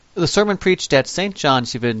The sermon preached at St.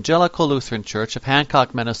 John's Evangelical Lutheran Church of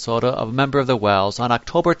Hancock, Minnesota, a member of the Wells, on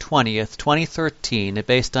October 20th, 2013,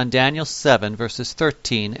 based on Daniel 7, verses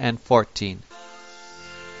 13 and 14.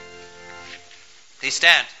 Please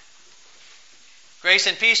stand. Grace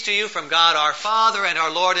and peace to you from God our Father and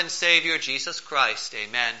our Lord and Savior, Jesus Christ.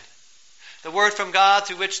 Amen. The word from God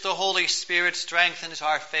through which the Holy Spirit strengthens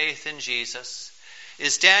our faith in Jesus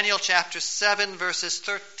is Daniel chapter 7, verses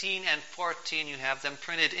 13 and 14. You have them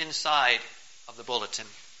printed inside of the bulletin.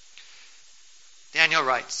 Daniel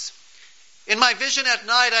writes, "In my vision at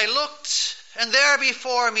night I looked, and there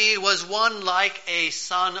before me was one like a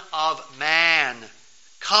son of man,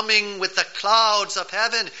 coming with the clouds of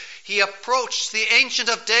heaven. He approached the Ancient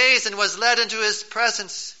of Days and was led into his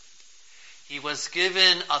presence. He was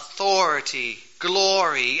given authority,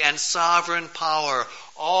 glory, and sovereign power.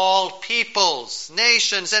 All peoples,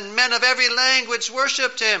 nations, and men of every language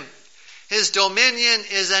worshipped him. His dominion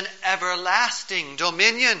is an everlasting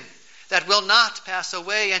dominion that will not pass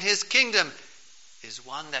away, and his kingdom is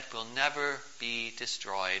one that will never be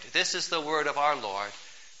destroyed." This is the word of our Lord.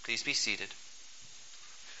 Please be seated.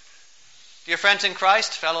 Dear friends in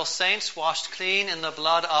Christ, fellow saints, washed clean in the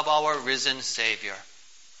blood of our risen Savior.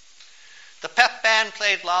 The pep band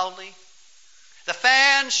played loudly. The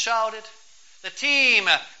fans shouted. The team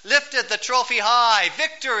lifted the trophy high.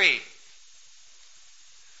 Victory!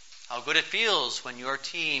 How good it feels when your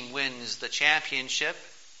team wins the championship.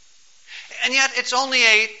 And yet it's only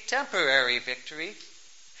a temporary victory.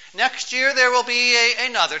 Next year there will be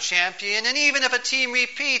another champion, and even if a team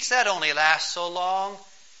repeats, that only lasts so long.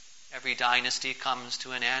 Every dynasty comes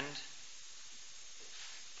to an end.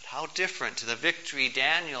 But how different to the victory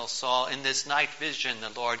Daniel saw in this night vision the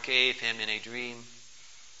Lord gave him in a dream.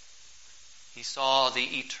 He saw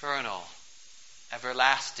the eternal,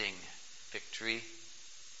 everlasting victory.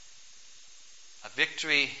 A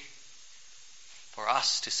victory for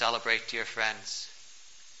us to celebrate, dear friends.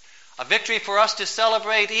 A victory for us to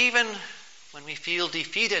celebrate even when we feel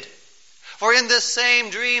defeated. For in this same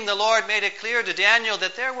dream, the Lord made it clear to Daniel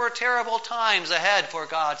that there were terrible times ahead for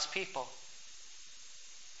God's people.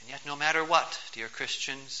 And yet, no matter what, dear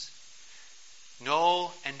Christians,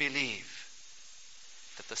 know and believe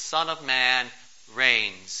that the Son of Man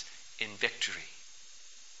reigns in victory.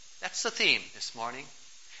 That's the theme this morning.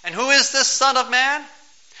 And who is this Son of Man?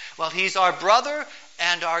 Well, he's our brother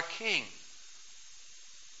and our King.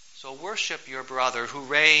 So worship your brother who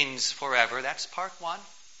reigns forever. That's part one.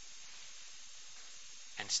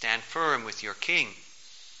 And stand firm with your King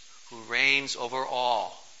who reigns over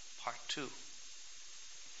all. Part two.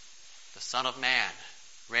 The Son of Man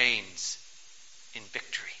reigns in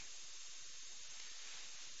victory.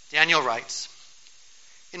 Daniel writes,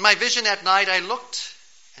 "In my vision at night I looked,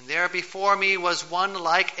 and there before me was one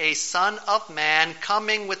like a son of man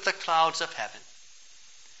coming with the clouds of heaven."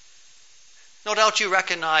 No doubt you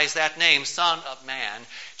recognize that name, Son of Man.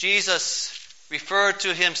 Jesus referred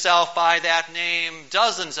to himself by that name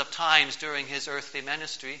dozens of times during his earthly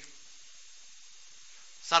ministry.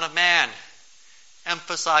 Son of Man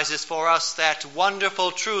emphasizes for us that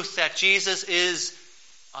wonderful truth that Jesus is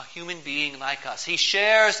a human being like us. He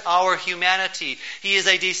shares our humanity. He is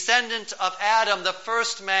a descendant of Adam, the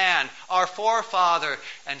first man, our forefather,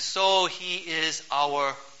 and so he is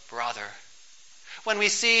our brother. When we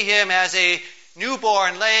see him as a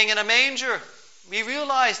newborn laying in a manger, we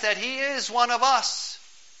realize that he is one of us.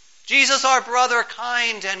 Jesus, our brother,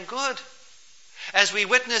 kind and good. As we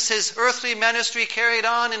witness his earthly ministry carried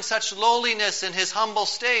on in such lowliness in his humble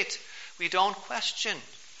state, we don't question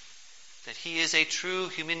that he is a true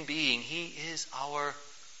human being. He is our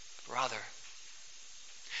brother.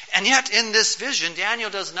 And yet in this vision,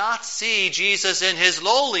 Daniel does not see Jesus in his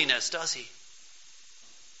lowliness, does he?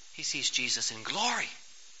 He sees Jesus in glory,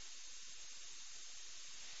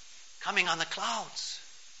 coming on the clouds,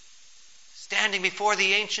 standing before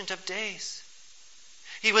the Ancient of Days.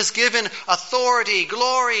 He was given authority,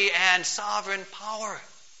 glory, and sovereign power.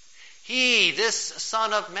 He, this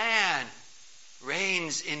Son of Man,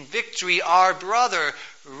 reigns in victory. Our brother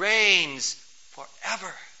reigns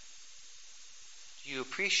forever. Do you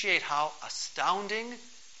appreciate how astounding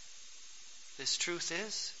this truth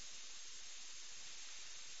is?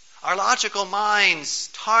 Our logical minds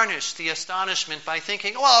tarnish the astonishment by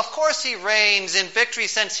thinking, well, of course he reigns in victory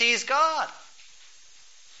since he's God.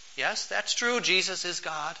 Yes, that's true. Jesus is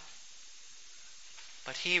God.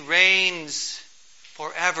 But he reigns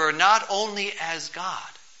forever, not only as God,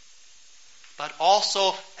 but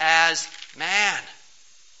also as man.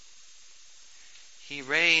 He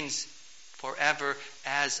reigns forever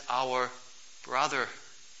as our brother.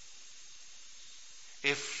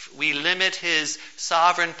 If we limit his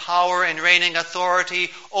sovereign power and reigning authority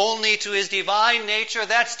only to his divine nature,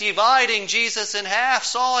 that's dividing Jesus in half,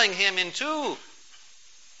 sawing him in two.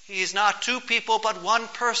 He is not two people, but one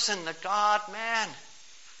person, the God-man.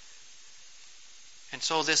 And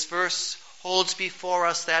so this verse holds before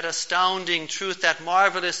us that astounding truth, that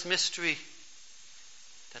marvelous mystery,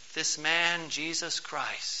 that this man, Jesus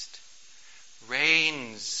Christ,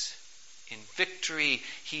 reigns in victory.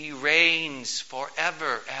 He reigns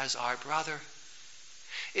forever as our brother.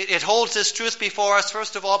 It holds this truth before us,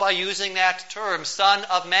 first of all, by using that term, Son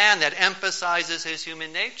of Man, that emphasizes his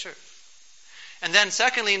human nature. And then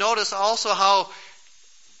secondly, notice also how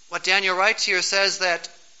what Daniel writes here says that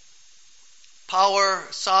power,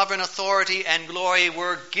 sovereign authority, and glory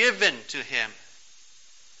were given to him.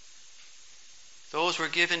 Those were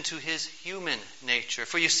given to his human nature.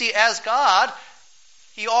 For you see, as God,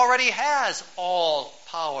 he already has all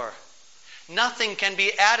power. Nothing can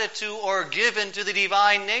be added to or given to the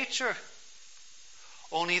divine nature.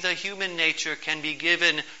 Only the human nature can be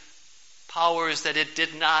given powers that it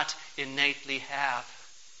did not innately have.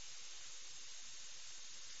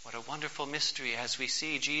 What a wonderful mystery as we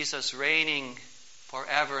see Jesus reigning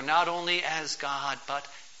forever, not only as God, but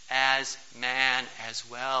as man as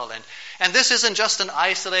well. And this isn't just an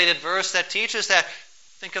isolated verse that teaches that.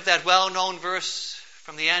 Think of that well-known verse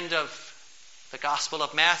from the end of the Gospel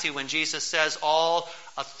of Matthew when Jesus says, all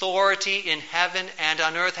authority in heaven and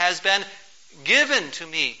on earth has been given to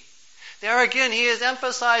me. There again, he is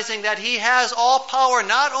emphasizing that he has all power,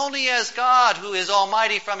 not only as God, who is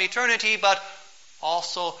almighty from eternity, but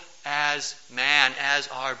also as man, as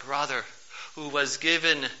our brother, who was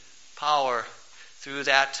given power through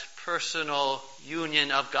that personal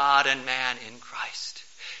union of God and man in Christ.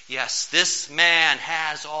 Yes, this man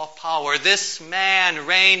has all power. This man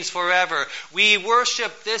reigns forever. We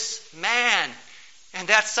worship this man. And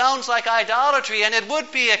that sounds like idolatry, and it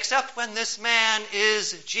would be, except when this man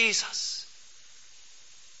is Jesus.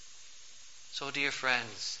 So, dear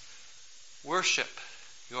friends, worship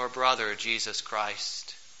your brother, Jesus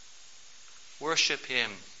Christ. Worship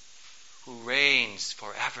him who reigns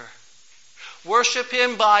forever. Worship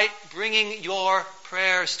him by bringing your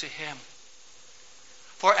prayers to him.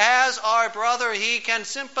 For as our brother, he can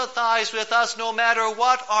sympathize with us no matter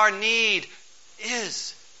what our need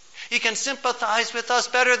is. He can sympathize with us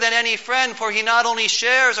better than any friend, for he not only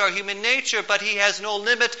shares our human nature, but he has no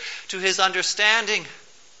limit to his understanding.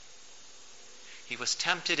 He was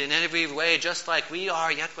tempted in every way, just like we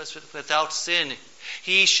are, yet was without sin.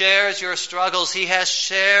 He shares your struggles. He has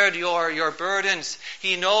shared your burdens.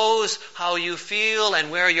 He knows how you feel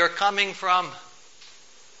and where you're coming from.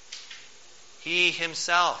 He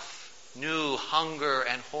himself knew hunger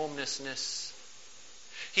and homelessness.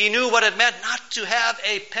 He knew what it meant not to have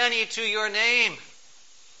a penny to your name.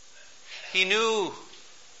 He knew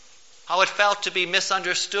how it felt to be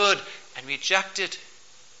misunderstood and rejected.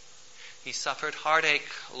 He suffered heartache,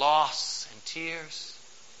 loss, and tears.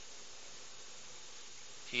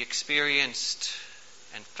 He experienced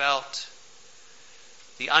and felt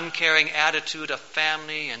the uncaring attitude of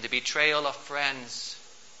family and the betrayal of friends.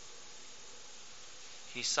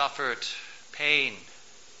 He suffered pain,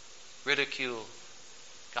 ridicule,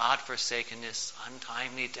 God-forsakenness,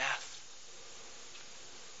 untimely death.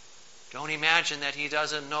 Don't imagine that he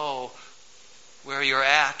doesn't know where you're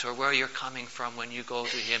at or where you're coming from when you go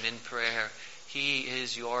to him in prayer. He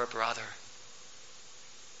is your brother.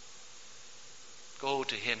 Go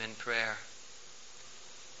to him in prayer.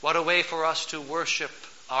 What a way for us to worship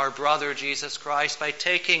our brother Jesus Christ, by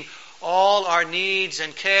taking all our needs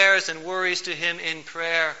and cares and worries to him in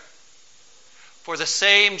prayer. For the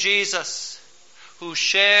same Jesus who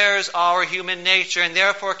shares our human nature and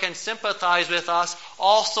therefore can sympathize with us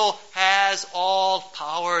also has all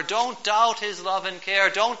power. Don't doubt his love and care.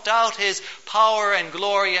 Don't doubt his power and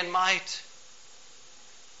glory and might.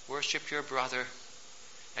 Worship your brother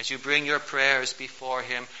as you bring your prayers before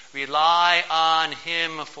him. Rely on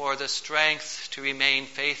him for the strength to remain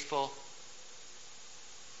faithful.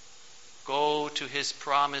 Go to his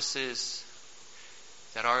promises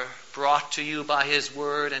that are brought to you by his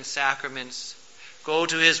word and sacraments. Go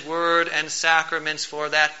to his word and sacraments for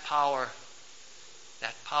that power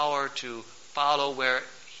to follow where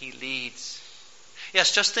he leads.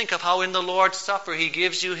 Yes, just think of how in the Lord's Supper he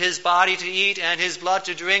gives you his body to eat and his blood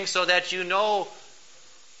to drink, so that you know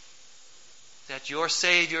that your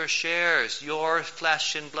Savior shares your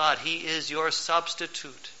flesh and blood. He is your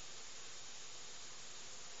substitute.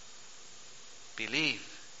 Believe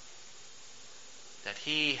that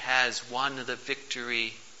he has won the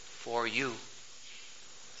victory for you.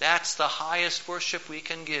 That's the highest worship we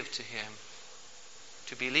can give to him.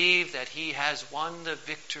 to believe that he has won the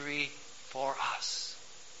victory for us.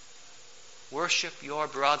 Worship your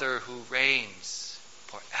brother who reigns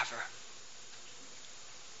forever.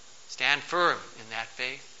 Stand firm in that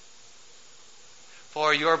faith.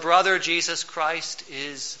 For your brother Jesus Christ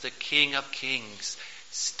is the King of kings.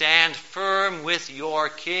 Stand firm with your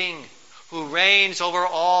King who reigns over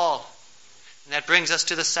all. And that brings us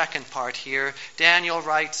to the second part here. Daniel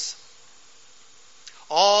writes,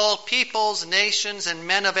 all peoples, nations, and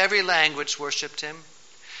men of every language worshipped him.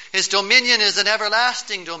 His dominion is an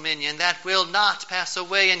everlasting dominion that will not pass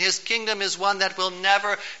away, and his kingdom is one that will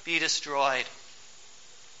never be destroyed.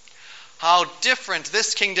 How different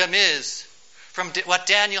this kingdom is from what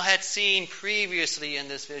Daniel had seen previously in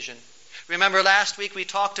this vision. Remember last week we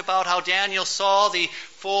talked about how Daniel saw the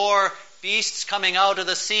 4 beasts coming out of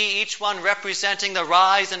the sea, each one representing the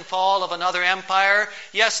rise and fall of another empire.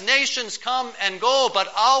 Yes, nations come and go,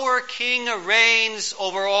 but our King reigns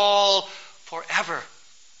over all forever.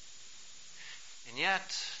 And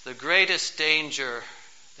yet, the greatest danger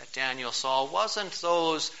that Daniel saw wasn't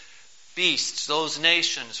those beasts, those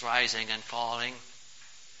nations rising and falling.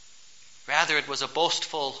 Rather, it was a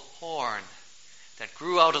boastful horn that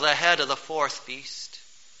grew out of the head of the 4th beast.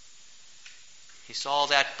 He saw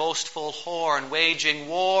that boastful horn waging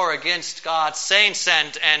war against God's saints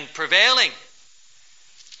and prevailing.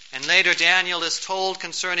 And later Daniel is told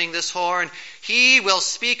concerning this horn, he will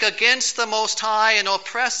speak against the Most High and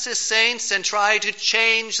oppress his saints and try to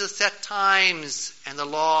change the set times and the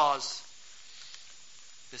laws.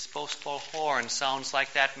 This boastful horn sounds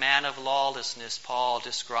like that man of lawlessness Paul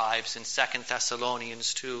describes in 2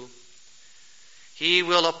 Thessalonians 2. He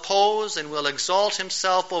will oppose and will exalt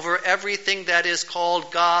himself over everything that is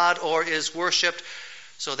called God or is worshipped,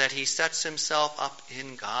 so that he sets himself up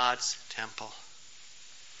in God's temple.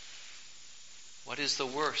 What is the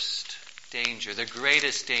worst danger, the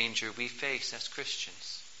greatest danger we face as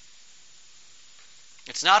Christians?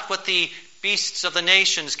 It's not what the beasts of the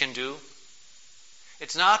nations can do.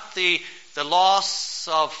 It's not the loss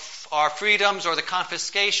of our freedoms or the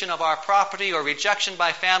confiscation of our property or rejection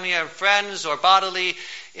by family and friends or bodily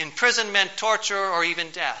imprisonment, torture, or even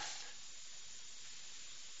death.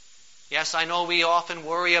 Yes, I know we often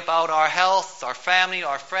worry about our health, our family,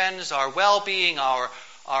 our friends, our well-being,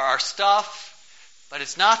 our stuff, but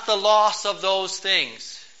it's not the loss of those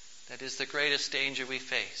things that is the greatest danger we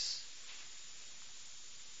face.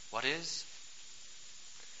 What is?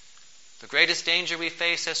 The greatest danger we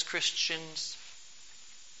face as Christians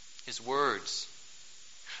is words.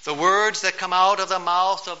 The words that come out of the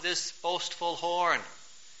mouth of this boastful horn.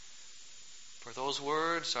 For those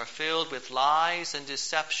words are filled with lies and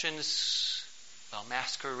deceptions while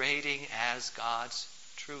masquerading as God's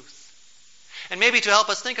truth. And maybe to help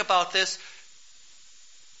us think about this,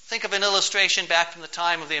 think of an illustration back from the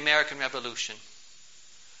time of the American Revolution.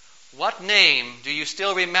 What name do you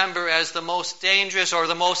still remember as the most dangerous or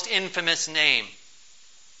the most infamous name?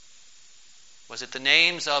 Was it the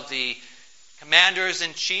names of the commanders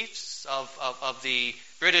and chiefs of the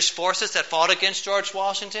British forces that fought against George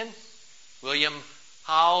Washington? William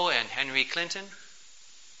Howe and Henry Clinton?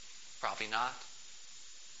 Probably not.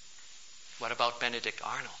 What about Benedict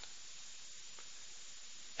Arnold?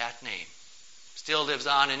 That name still lives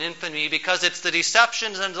on in infamy because it's the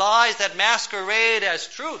deceptions and lies that masquerade as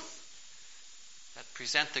truth that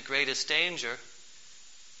present the greatest danger.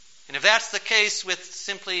 And if that's the case with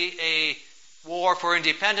simply a war for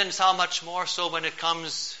independence, how much more so when it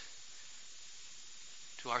comes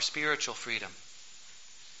to our spiritual freedom?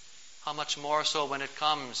 How much more so when it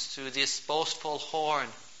comes to this boastful horn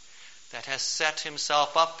that has set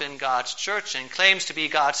himself up in God's church and claims to be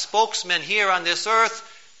God's spokesman here on this earth,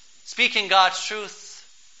 speaking God's truth,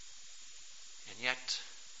 and yet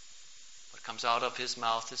what comes out of his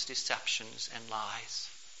mouth is deceptions and lies.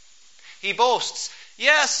 He boasts,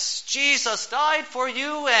 yes, Jesus died for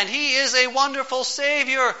you and he is a wonderful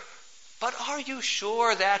Savior, but are you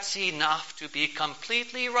sure that's enough to be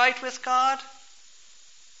completely right with God?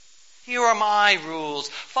 Here are my rules.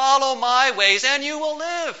 Follow my ways and you will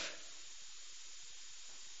live.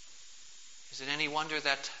 Is it any wonder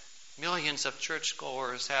that millions of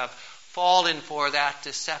churchgoers have fallen for that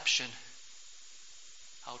deception?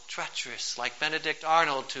 How treacherous, like Benedict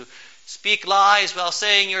Arnold, to speak lies while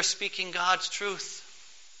saying you're speaking God's truth.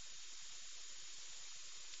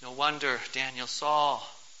 No wonder Daniel saw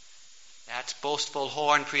that boastful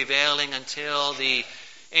horn prevailing until the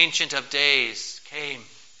Ancient of Days came.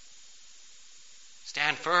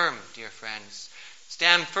 Stand firm, dear friends.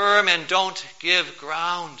 Stand firm and don't give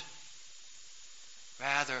ground.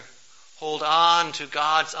 Rather, hold on to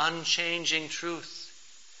God's unchanging truth.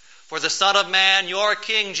 For the Son of Man, your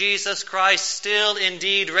King Jesus Christ, still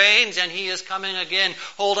indeed reigns, and he is coming again.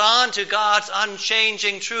 Hold on to God's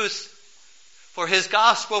unchanging truth. For his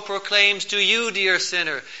gospel proclaims to you, dear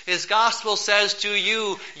sinner, his gospel says to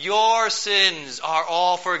you, your sins are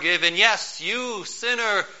all forgiven. Yes, you,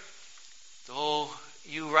 sinner, though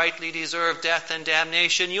you rightly deserve death and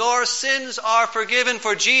damnation, your sins are forgiven,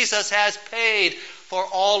 for Jesus has paid for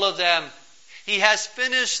all of them. He has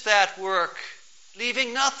finished that work,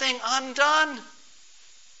 leaving nothing undone. And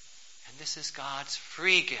this is God's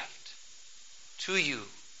free gift to you,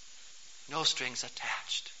 no strings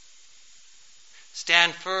attached.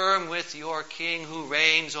 Stand firm with your King who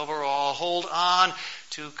reigns over all. Hold on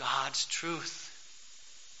to God's truth.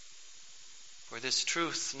 For this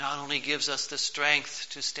truth not only gives us the strength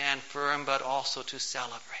to stand firm, but also to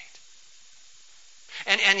celebrate.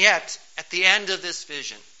 And yet, at the end of this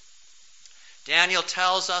vision, Daniel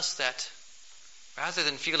tells us that rather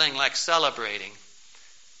than feeling like celebrating,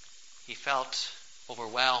 he felt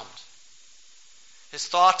overwhelmed. His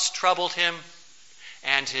thoughts troubled him,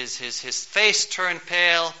 and his face turned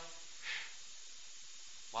pale.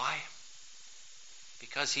 Why?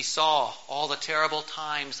 Because he saw all the terrible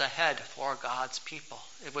times ahead for God's people.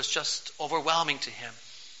 It was just overwhelming to him.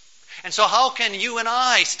 And so how can you and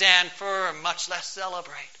I stand firm, much less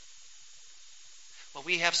celebrate? Well,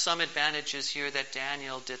 we have some advantages here that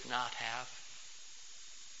Daniel did not have.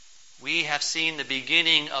 We have seen the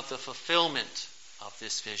beginning of the fulfillment of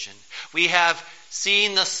this vision. We have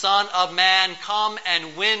seen the Son of Man come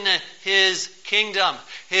and win his kingdom.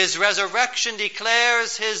 His resurrection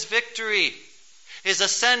declares his victory. His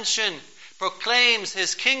ascension proclaims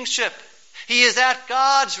his kingship. He is at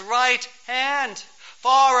God's right hand,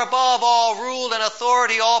 far above all rule and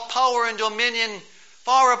authority, all power and dominion,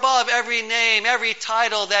 far above every name, every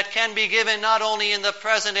title that can be given not only in the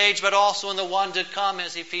present age but also in the one to come,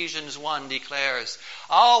 as Ephesians 1 declares.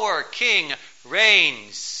 Our King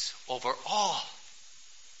reigns over all.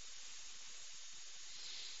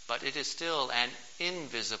 But it is still an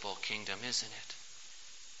invisible kingdom, isn't it?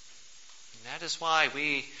 And that is why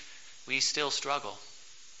we still struggle.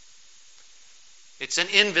 It's an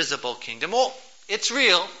invisible kingdom. Oh, it's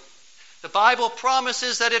real. The Bible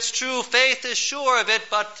promises that it's true. Faith is sure of it,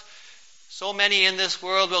 but so many in this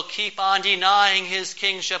world will keep on denying his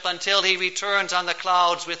kingship until he returns on the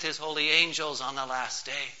clouds with his holy angels on the last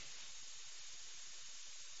day.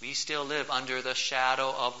 We still live under the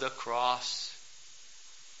shadow of the cross.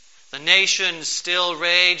 The nations still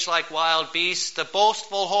rage like wild beasts. The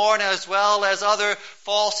boastful horn as well as other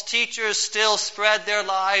false teachers still spread their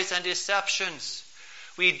lies and deceptions.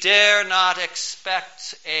 We dare not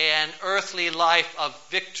expect an earthly life of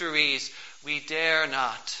victories. We dare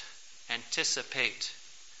not anticipate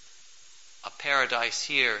a paradise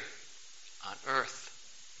here on earth.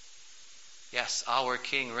 Yes, our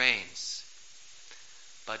King reigns,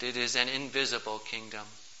 but it is an invisible kingdom.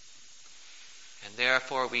 And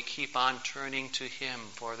therefore we keep on turning to him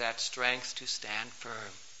for that strength to stand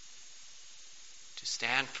firm. To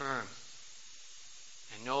stand firm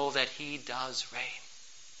and know that he does reign.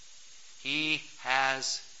 He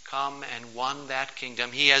has come and won that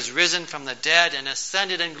kingdom. He has risen from the dead and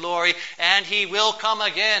ascended in glory, and he will come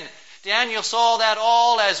again. Daniel saw that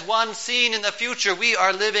all as one scene in the future. We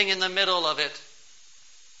are living in the middle of it.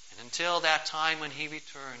 And until that time when he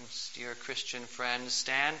returns, dear Christian friends,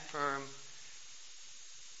 stand firm.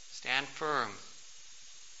 Stand firm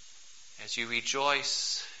as you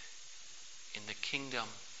rejoice in the kingdom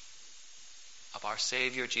of our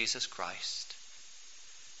Savior Jesus Christ.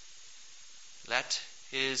 Let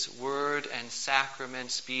his word and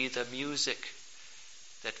sacraments be the music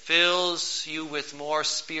that fills you with more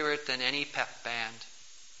spirit than any pep band.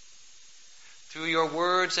 Through your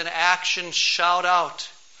words and actions, shout out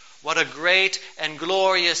what a great and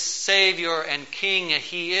glorious Savior and King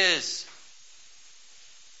he is.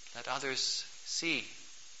 Let others see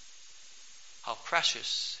how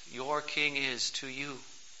precious your King is to you.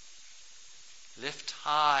 Lift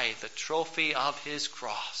high the trophy of his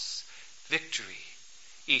cross. Victory,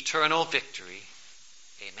 eternal victory.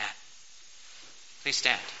 Amen. Please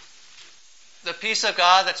stand. The peace of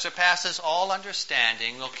God that surpasses all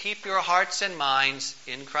understanding will keep your hearts and minds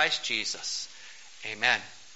in Christ Jesus. Amen.